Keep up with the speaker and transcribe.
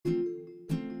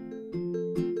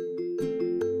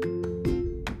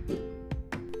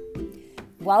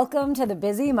Welcome to the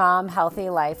Busy Mom Healthy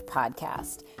Life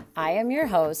podcast. I am your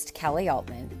host, Kelly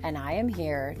Altman, and I am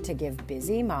here to give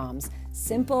busy moms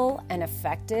simple and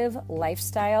effective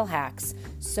lifestyle hacks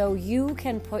so you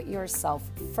can put yourself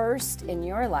first in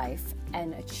your life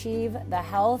and achieve the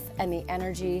health and the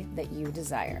energy that you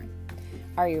desire.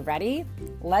 Are you ready?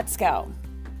 Let's go.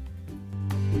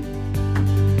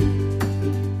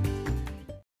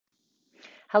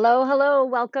 Hello.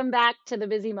 Welcome back to the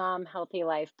Busy Mom Healthy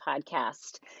Life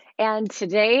podcast. And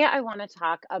today I want to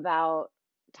talk about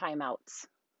timeouts,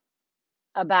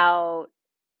 about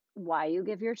why you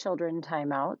give your children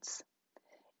timeouts,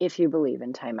 if you believe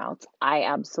in timeouts. I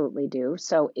absolutely do.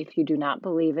 So if you do not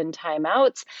believe in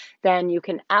timeouts, then you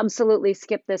can absolutely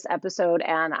skip this episode,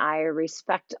 and I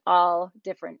respect all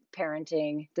different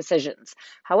parenting decisions.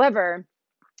 However,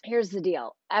 here's the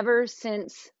deal. Ever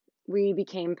since we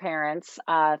became parents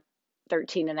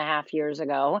 13 and a half years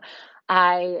ago,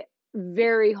 I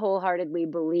very wholeheartedly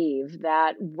believe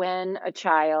that when a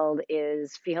child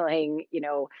is feeling,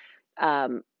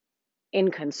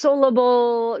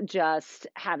 inconsolable, just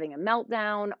having a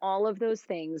meltdown, all of those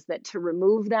things, that to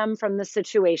remove them from the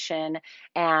situation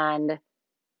and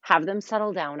have them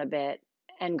settle down a bit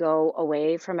and go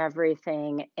away from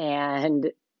everything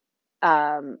and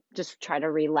just try to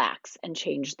relax and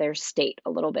change their state a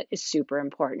little bit is super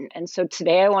important. And so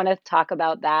today I want to talk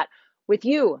about that with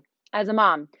you as a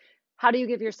mom. How do you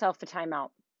give yourself a timeout?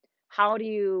 How do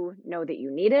you know that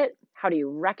you need it? How do you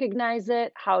recognize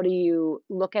it? How do you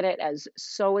look at it as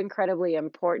so incredibly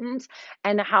important?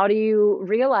 And how do you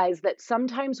realize that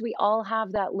sometimes we all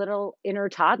have that little inner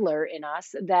toddler in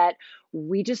us that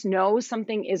we just know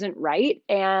something isn't right,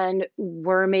 and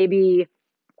we're maybe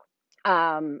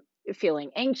feeling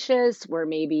anxious, we're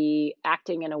maybe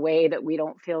acting in a way that we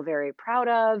don't feel very proud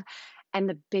of. And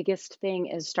the biggest thing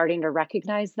is starting to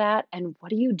recognize that. And what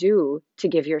do you do to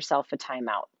give yourself a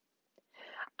timeout?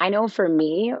 I know for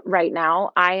me right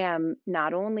now, I am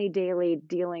not only daily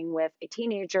dealing with a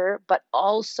teenager, but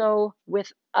also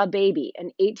with a baby,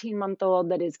 an 18-month-old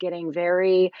that is getting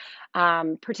very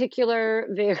particular,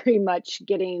 very much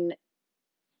getting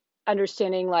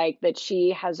understanding like that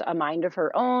she has a mind of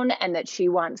her own and that she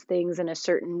wants things in a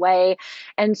certain way.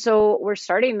 And so we're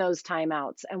starting those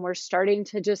timeouts, and we're starting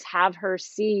to just have her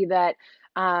see that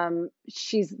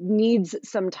she needs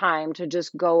some time to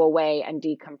just go away and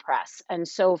decompress. And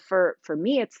so for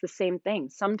me, it's the same thing.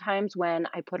 Sometimes when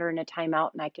I put her in a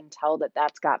timeout and I can tell that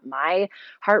that's got my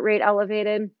heart rate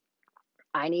elevated,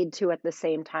 I need to at the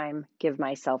same time give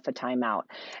myself a timeout.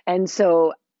 And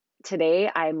so today,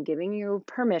 I'm giving you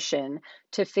permission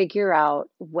to figure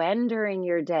out when during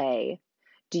your day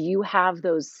do you have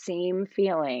those same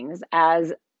feelings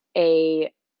as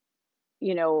a,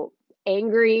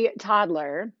 angry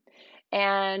toddler,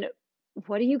 and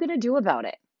what are you going to do about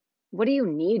it? What do you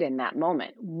need in that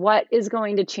moment? What is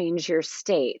going to change your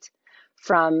state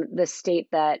from the state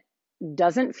that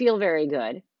doesn't feel very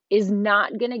good, is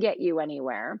not going to get you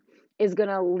anywhere, is going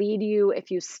to lead you,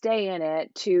 if you stay in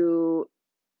it, to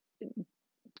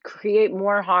create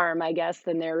more harm, I guess,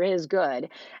 than there is good?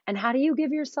 And how do you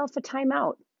give yourself a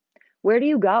timeout? Where do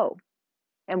you go?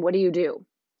 And what do you do?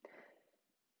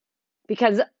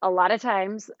 Because a lot of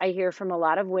times I hear from a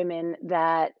lot of women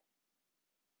that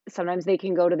sometimes they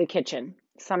can go to the kitchen.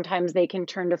 Sometimes they can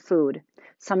turn to food.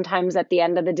 Sometimes at the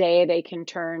end of the day, they can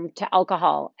turn to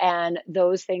alcohol. And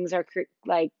those things are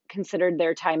considered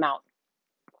their timeout.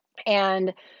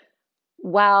 And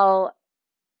while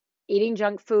eating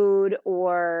junk food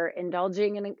or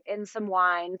indulging in some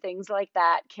wine, things like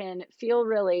that can feel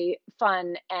really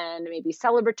fun and maybe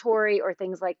celebratory or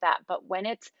things like that. But when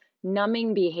it's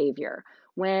numbing behavior,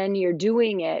 when you're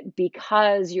doing it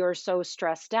because you're so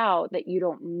stressed out that you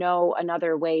don't know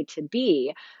another way to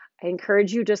be, I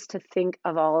encourage you just to think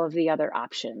of all of the other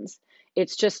options.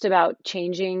 It's just about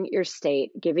changing your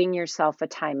state, giving yourself a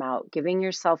timeout, giving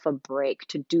yourself a break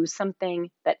to do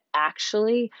something that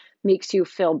actually makes you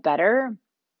feel better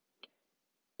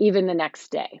even the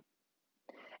next day.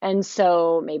 And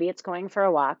so maybe it's going for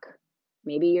a walk.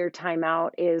 Maybe your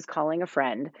timeout is calling a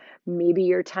friend. Maybe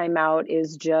your timeout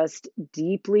is just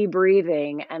deeply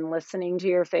breathing and listening to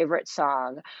your favorite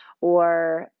song,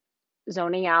 or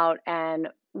zoning out and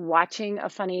watching a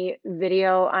funny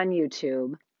video on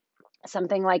YouTube,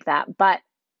 something like that. But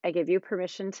I give you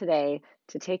permission today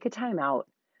to take a timeout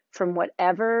from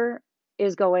whatever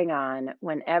is going on.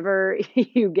 Whenever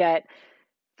you get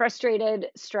frustrated,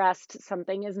 stressed,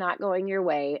 something is not going your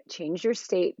way, change your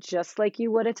state just like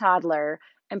you would a toddler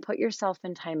and put yourself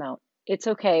in timeout. It's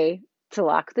okay to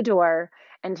lock the door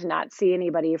and to not see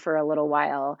anybody for a little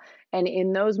while. And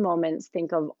in those moments,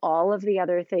 think of all of the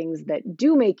other things that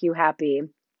do make you happy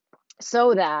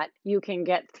so that you can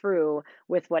get through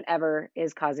with whatever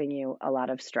is causing you a lot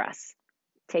of stress.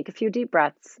 Take a few deep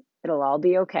breaths. It'll all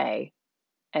be okay.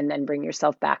 And then bring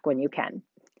yourself back when you can.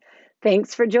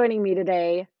 Thanks for joining me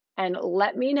today. And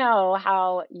let me know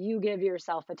how you give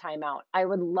yourself a timeout. I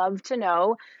would love to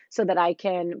know so that I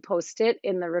can post it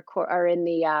in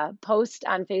the post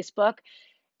on Facebook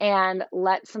and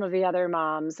let some of the other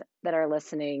moms that are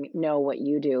listening know what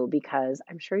you do, because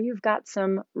I'm sure you've got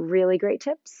some really great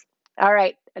tips. All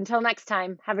right, until next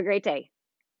time, have a great day.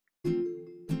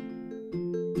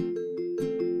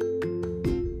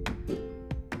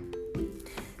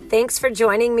 Thanks for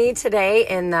joining me today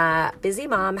in the Busy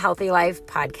Mom Healthy Life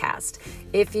podcast.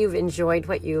 If you've enjoyed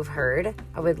what you've heard,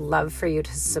 I would love for you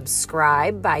to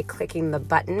subscribe by clicking the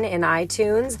button in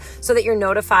iTunes so that you're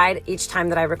notified each time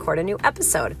that I record a new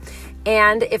episode.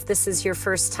 And if this is your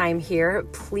first time here,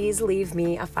 please leave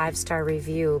me a 5-star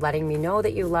review, letting me know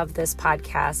that you love this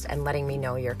podcast and letting me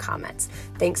know your comments.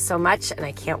 Thanks so much, and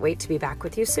I can't wait to be back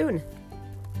with you soon.